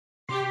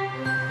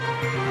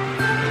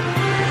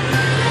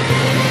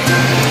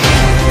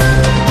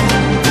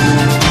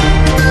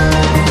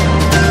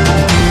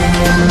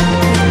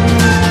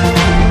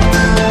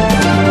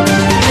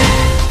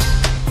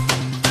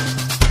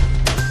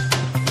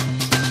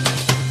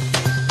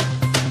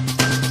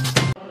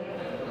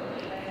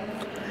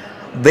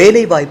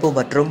வேலைவாய்ப்பு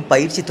மற்றும்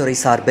பயிற்சி துறை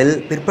சார்பில்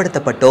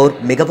பிற்படுத்தப்பட்டோர்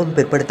மிகவும்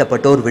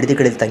பிற்படுத்தப்பட்டோர்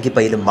விடுதிகளில் தங்கி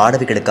பயிலும்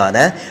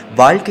மாணவிகளுக்கான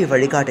வாழ்க்கை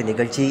வழிகாட்டு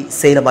நிகழ்ச்சி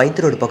சேலம்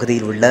 5 ரோடு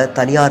பகுதியில் உள்ள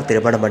தனியார்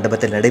திருமண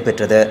மண்டபத்தில்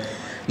நடைபெற்றது.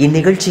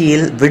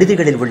 இந்நிகழ்ச்சியில்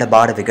விடுதிகளில் உள்ள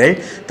மாணவிகள்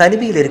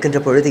தனிமையில் இருக்கின்ற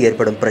பொழுது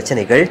ஏற்படும்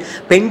பிரச்சனைகள்,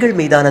 பெண்கள்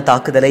மீதான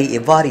தாக்குதலை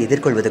எவ்வாறு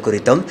எதிர்கொள்வது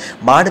குறித்தும்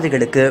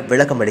மாணவிகளுக்கு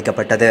விளக்கம்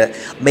அளிக்கப்பட்டது.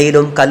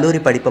 மேலும் கல்லூரி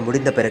படிப்பு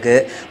முடிந்த பிறகு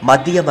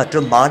மத்திய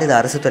மற்றும் மாநில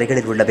அரசு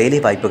துறைகளில் உள்ள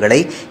வேலைவாய்ப்புகளை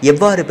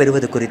எவ்வாறு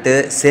பெறுவது குறித்து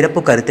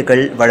சிறப்பு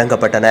கருத்துக்கள்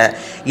வழங்கப்பட்டன.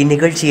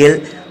 இந்நிகழ்ச்சியில்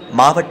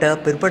மாவட்ட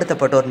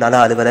பிற்படுத்தப்பட்டோர் நல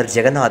அலுவலர்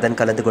ஜெகநாதன்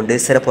கலந்து கொண்டு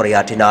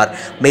சிறப்புரையாற்றினார்.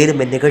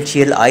 மேலும்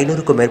இந்நிகழ்ச்சியில்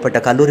 500க்கும் மேற்பட்ட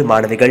கல்லூரி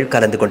மாணவிகள்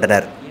கலந்து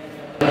கொண்டனர்.